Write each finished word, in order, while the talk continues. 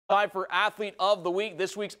Time for Athlete of the Week.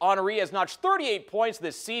 This week's honoree has notched 38 points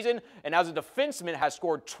this season and as a defenseman has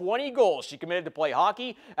scored 20 goals. She committed to play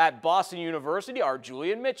hockey at Boston University. Our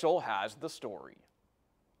Julian Mitchell has the story.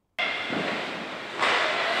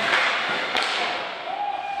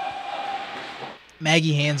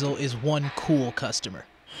 Maggie Hanzel is one cool customer.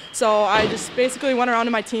 So I just basically went around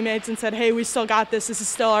to my teammates and said, hey, we still got this. This is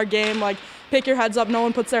still our game. Like, pick your heads up. No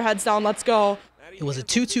one puts their heads down. Let's go. It was a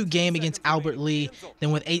 2-2 game against Albert Lee.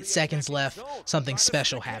 Then with 8 seconds left, something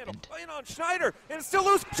special happened.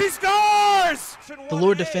 She scores! The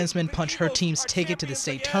Lourdes defenseman punched her team's ticket to the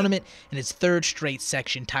state tournament and its 3rd straight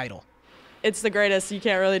section title. It's the greatest. You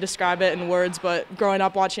can't really describe it in words, but growing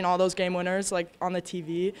up watching all those game winners like on the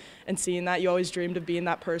TV and seeing that, you always dreamed of being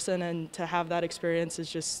that person, and to have that experience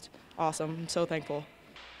is just awesome. I'm so thankful.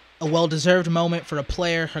 A well-deserved moment for a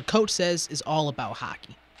player her coach says is all about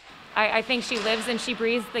hockey. I think she lives and she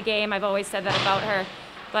breathes the game. I've always said that about her.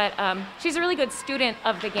 But she's a really good student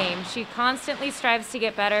of the game. She constantly strives to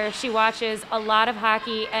get better. She watches a lot of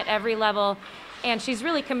hockey at every level, and she's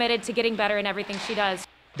really committed to getting better in everything she does.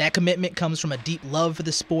 That commitment comes from a deep love for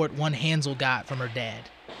the sport one Hanzel got from her dad.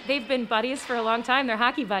 They've been buddies for a long time. They're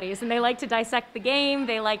hockey buddies, and they like to dissect the game.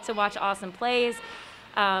 They like to watch awesome plays,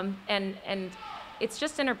 and it's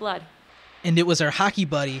just in her blood. And it was her hockey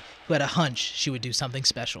buddy who had a hunch she would do something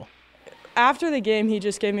special. After the game, he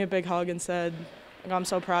just gave me a big hug and said, I'm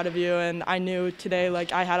so proud of you, and I knew today,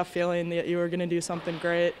 like, I had a feeling that you were going to do something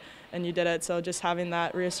great, and you did it. So just having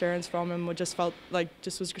that reassurance from him just felt like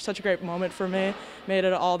just was such a great moment for me, made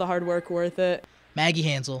it all the hard work worth it. Maggie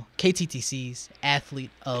Hanzel, KTTC's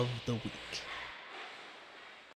Athlete of the Week.